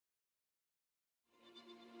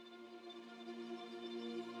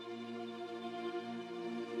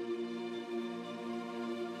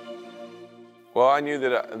Well, I knew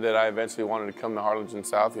that I eventually wanted to come to Harlingen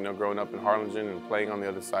South. You know, growing up in Harlingen and playing on the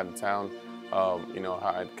other side of town, you know,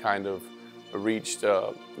 I had kind of reached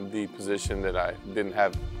the position that I didn't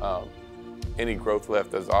have any growth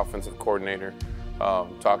left as offensive coordinator.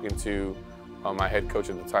 Talking to my head coach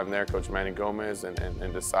at the time there, Coach Manny Gomez,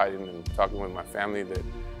 and deciding and talking with my family that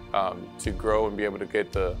to grow and be able to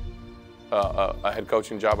get a head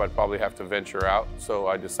coaching job, I'd probably have to venture out. So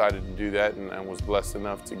I decided to do that and was blessed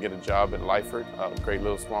enough to get a job at Lyford, a great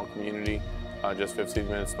little small community just 15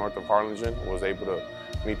 minutes north of Harlingen. Was able to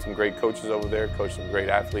meet some great coaches over there, coach some great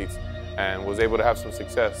athletes, and was able to have some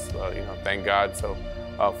success, you know, thank God. So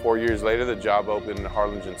 4 years later, the job opened in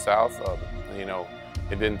Harlingen South. You know,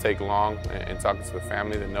 it didn't take long, and talking to the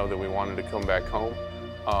family to know that we wanted to come back home.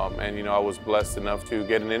 And you know, I was blessed enough to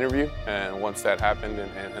get an interview, and once that happened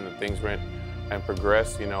and the things went and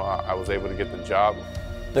progressed, you know, I was able to get the job.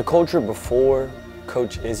 The culture before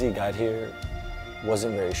Coach Izzy got here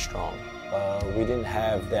wasn't very strong. We didn't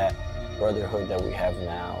have that brotherhood that we have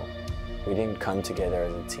now. We didn't come together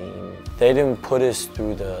as a team. They didn't put us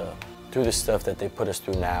through the stuff that they put us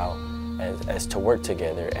through now as to work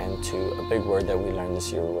together, and to a big word that we learned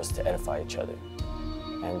this year was to edify each other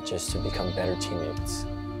and just to become better teammates.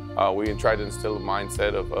 We tried to instill a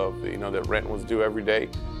mindset of you know, that rent was due every day,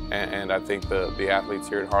 and I think the athletes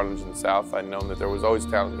here at Harlingen South, I'd known that there was always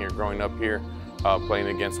talent here growing up here,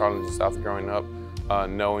 playing against Harlingen South growing up,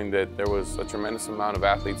 knowing that there was a tremendous amount of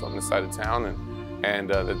athletes on this side of town, and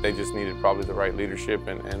that they just needed probably the right leadership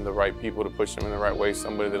and the right people to push them in the right way,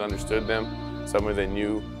 somebody that understood them, somebody that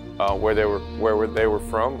knew where they were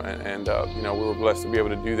from, and you know, we were blessed to be able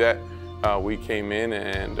to do that. We came in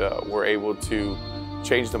and were able to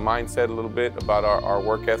change the mindset a little bit about our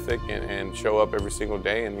work ethic and show up every single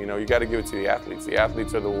day. And you know, you got to give it to the athletes. The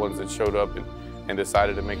athletes are the ones that showed up and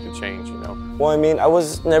decided to make the change, you know. Well, I mean, I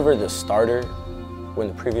was never the starter when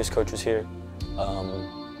the previous coach was here.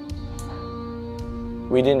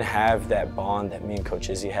 We didn't have that bond that me and Coach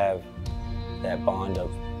Izzy have, that bond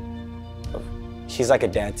of he's like a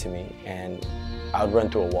dad to me, and I would run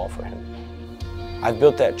through a wall for him. I've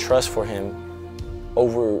built that trust for him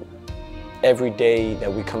over every day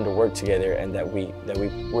that we come to work together, and that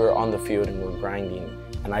we're on the field and we're grinding,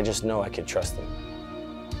 and I just know I could trust him.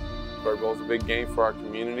 Bird Bowl is a big game for our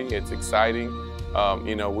community. It's exciting.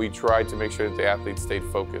 You know, we tried to make sure that the athletes stayed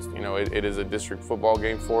focused. You know, it is a district football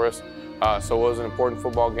game for us, so it was an important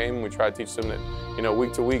football game. We try to teach them that, you know,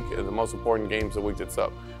 week to week, the most important game is the week that's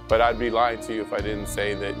up. But I'd be lying to you if I didn't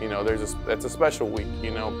say that, you know, that's a special week.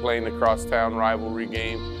 You know, playing the crosstown rivalry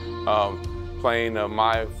game, playing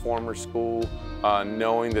my former school,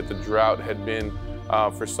 knowing that the drought had been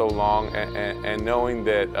for so long, and knowing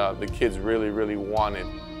that the kids really, really wanted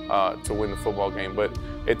to win the football game. But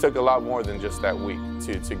it took a lot more than just that week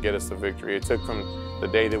to get us the victory. It took from the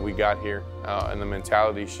day that we got here and the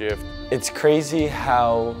mentality shift. It's crazy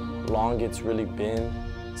how long it's really been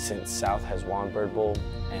since South has won Bird Bowl,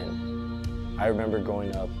 and I remember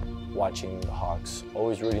growing up watching the Hawks,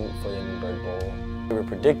 always rooting for them in Bird Bowl. We were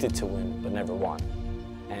predicted to win, but never won.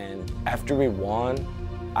 And after we won,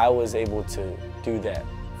 I was able to do that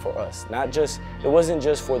for us. It wasn't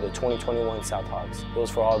just for the 2021 South Hawks, it was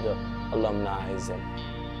for all the alumni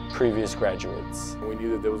and previous graduates. We knew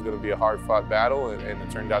that there was going to be a hard-fought battle, and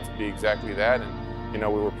it turned out to be exactly that. And you know,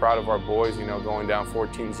 we were proud of our boys, you know, going down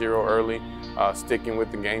 14-0 early, sticking with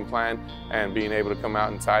the game plan, and being able to come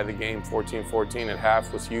out and tie the game 14-14 at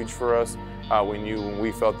half was huge for us. We knew when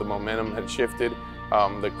we felt the momentum had shifted.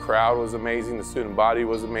 The crowd was amazing, the student body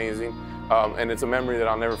was amazing, and it's a memory that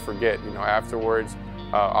I'll never forget. You know, afterwards,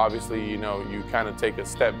 obviously, you know, you kind of take a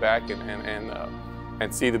step back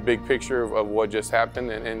and see the big picture of what just happened,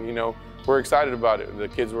 and you know, we're excited about it. The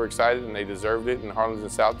kids were excited, and they deserved it, and Harlingen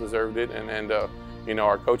South deserved it, and you know,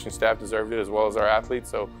 our coaching staff deserved it, as well as our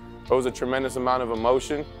athletes. So it was a tremendous amount of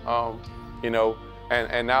emotion, you know,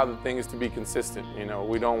 and now the thing is to be consistent. You know,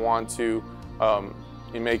 we don't want to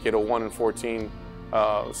make it a 1-14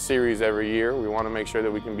 series every year. We want to make sure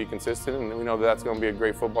that we can be consistent, and we know that that's going to be a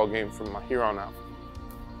great football game from here on out.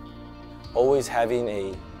 Always having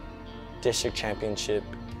a district championship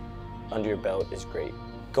under your belt is great.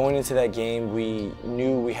 Going into that game, we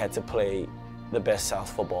knew we had to play the best South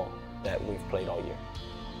football that we've played all year.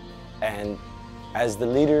 And as the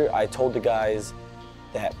leader, I told the guys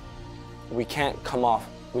that we can't come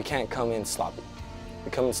in sloppy. If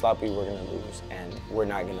we come in sloppy, we're gonna lose, and we're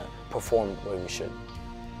not gonna perform the way we should.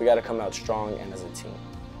 We gotta come out strong and as a team.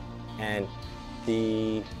 And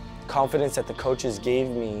the confidence that the coaches gave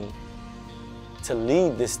me to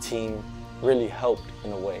lead this team really helped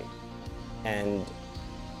in a way. And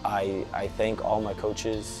I thank all my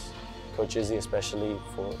coaches Coach Izzy especially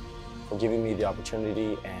for giving me the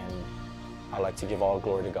opportunity, and I like to give all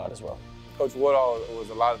glory to God as well. Coach Woodall was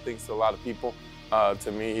a lot of things to a lot of people.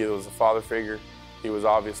 To me, he was a father figure. He was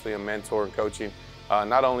obviously a mentor in coaching,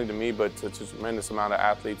 not only to me, but to a tremendous amount of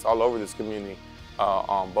athletes all over this community,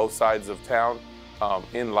 on both sides of town,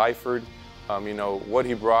 in Lyford. You know, what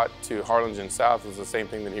he brought to Harlingen South was the same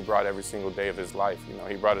thing that he brought every single day of his life. You know,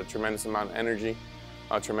 he brought a tremendous amount of energy,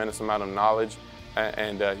 a tremendous amount of knowledge,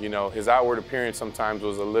 and you know, his outward appearance sometimes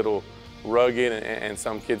was a little rugged, and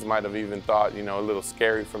some kids might have even thought, you know, a little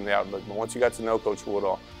scary from the outlook. But once you got to know Coach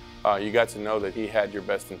Woodall, you got to know that he had your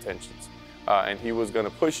best intentions, and he was going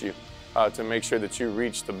to push you to make sure that you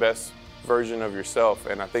reach the best version of yourself.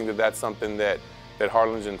 And I think that that's something that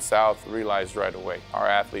Harlingen South realized right away. Our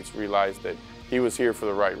athletes realized that he was here for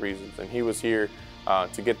the right reasons, and he was here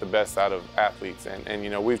to get the best out of athletes. And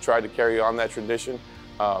you know, we've tried to carry on that tradition.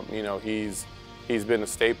 You know, he's been a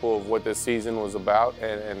staple of what this season was about,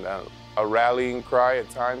 and a rallying cry at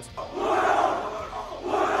times.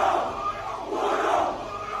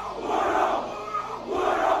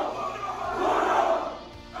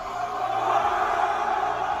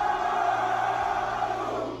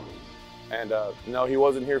 And no, he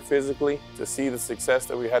wasn't here physically to see the success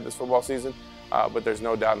that we had this football season, but there's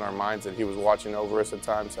no doubt in our minds that he was watching over us at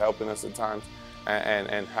times, helping us at times,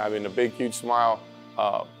 and having a big, huge smile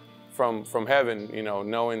from heaven, you know,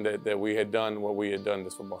 knowing that we had done what we had done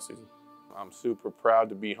this football season. I'm super proud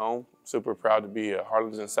to be home, super proud to be a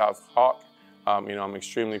Harlingen South Hawk. You know, I'm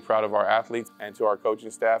extremely proud of our athletes, and to our coaching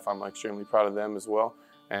staff, I'm extremely proud of them as well.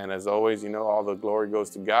 And as always, you know, all the glory goes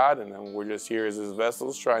to God, and we're just here as his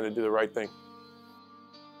vessels trying to do the right thing.